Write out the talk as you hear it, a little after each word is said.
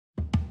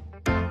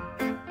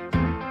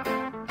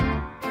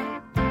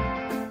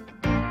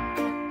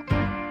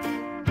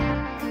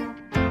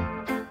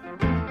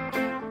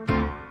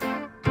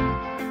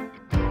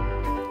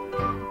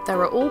There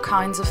are all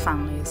kinds of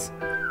families.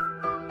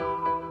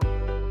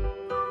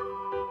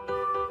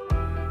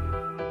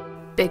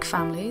 Big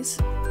families,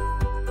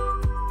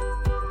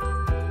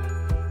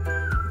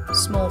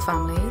 small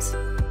families,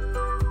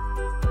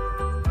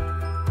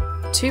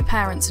 2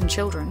 parents and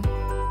children,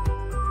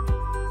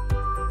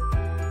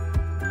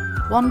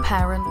 1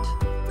 parent,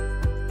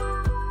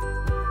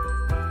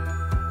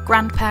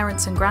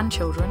 grandparents and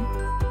grandchildren,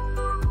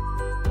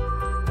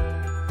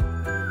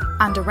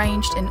 and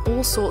arranged in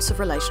all sorts of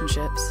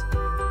relationships.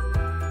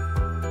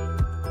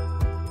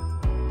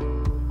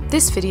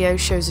 This video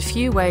shows a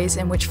few ways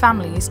in which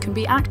families can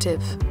be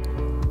active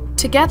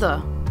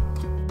together.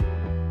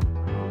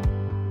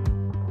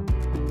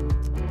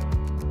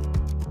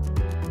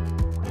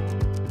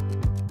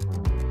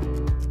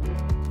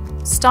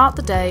 Start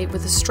the day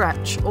with a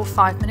stretch or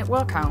 5-minute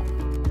workout.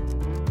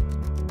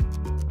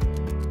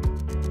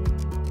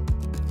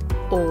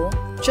 Or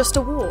just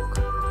a walk.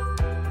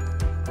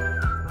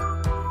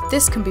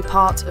 This can be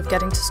part of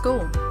getting to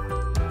school.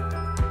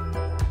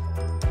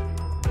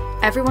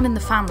 Everyone in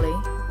the family,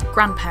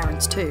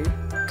 grandparents too,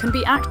 can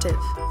be active.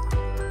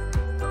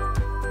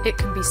 It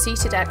can be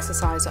seated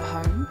exercise at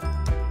home,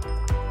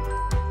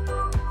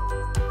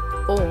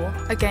 or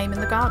a game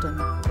in the garden.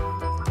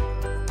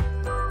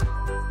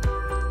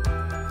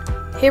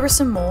 Here are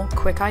some more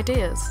quick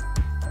ideas.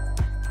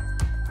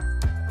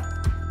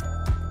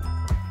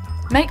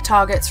 Make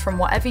targets from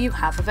whatever you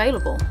have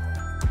available.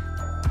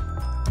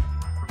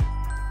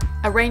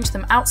 Arrange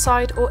them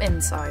outside or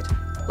inside,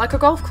 like a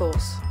golf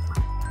course.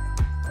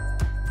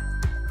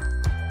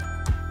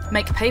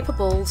 Make paper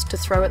balls to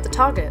throw at the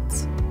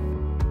targets.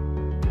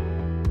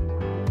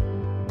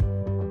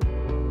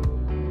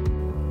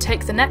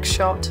 Take the next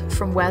shot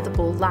from where the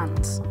ball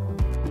lands.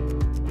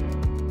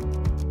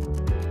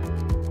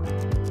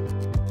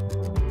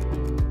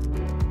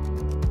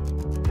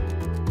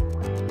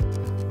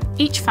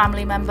 Each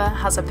family member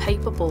has a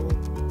paper ball.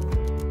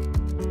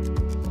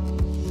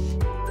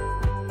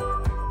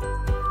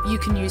 You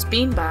can use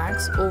bean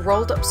bags or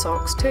rolled up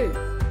socks too.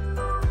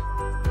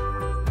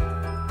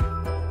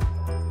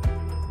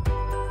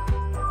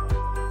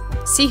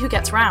 See who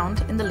gets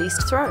round in the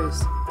least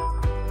throws.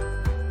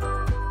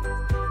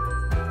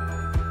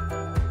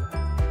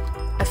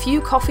 A few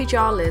coffee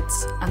jar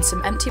lids and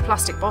some empty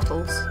plastic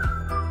bottles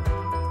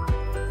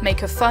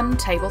make a fun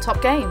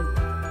tabletop game.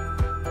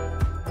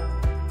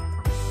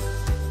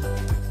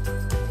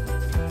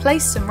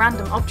 Place some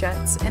random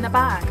objects in a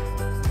bag.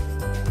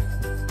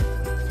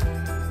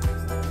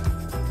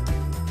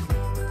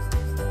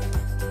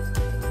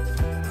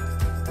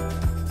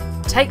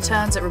 Take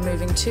turns at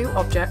removing 2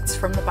 objects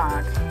from the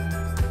bag.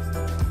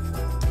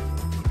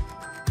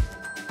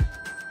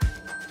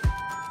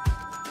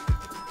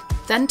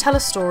 Then tell a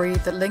story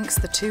that links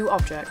the 2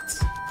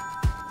 objects.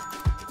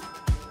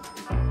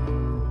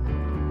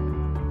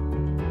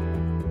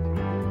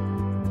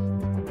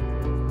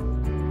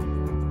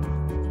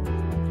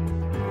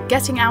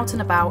 Getting out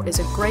and about is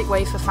a great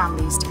way for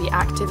families to be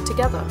active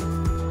together.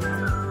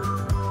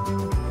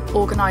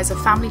 Organise a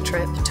family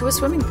trip to a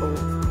swimming pool.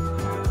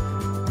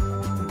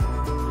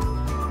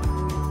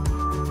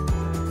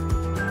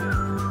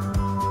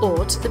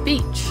 Or to the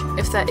beach,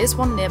 if there is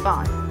one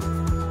nearby.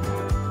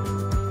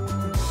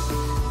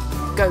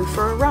 Go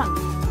for a run.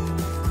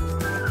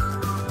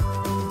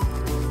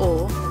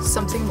 Or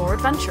something more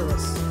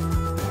adventurous.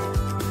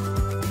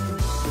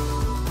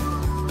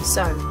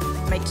 So,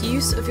 make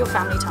use of your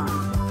family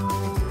time.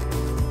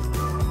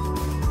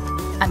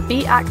 And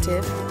be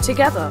active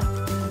together.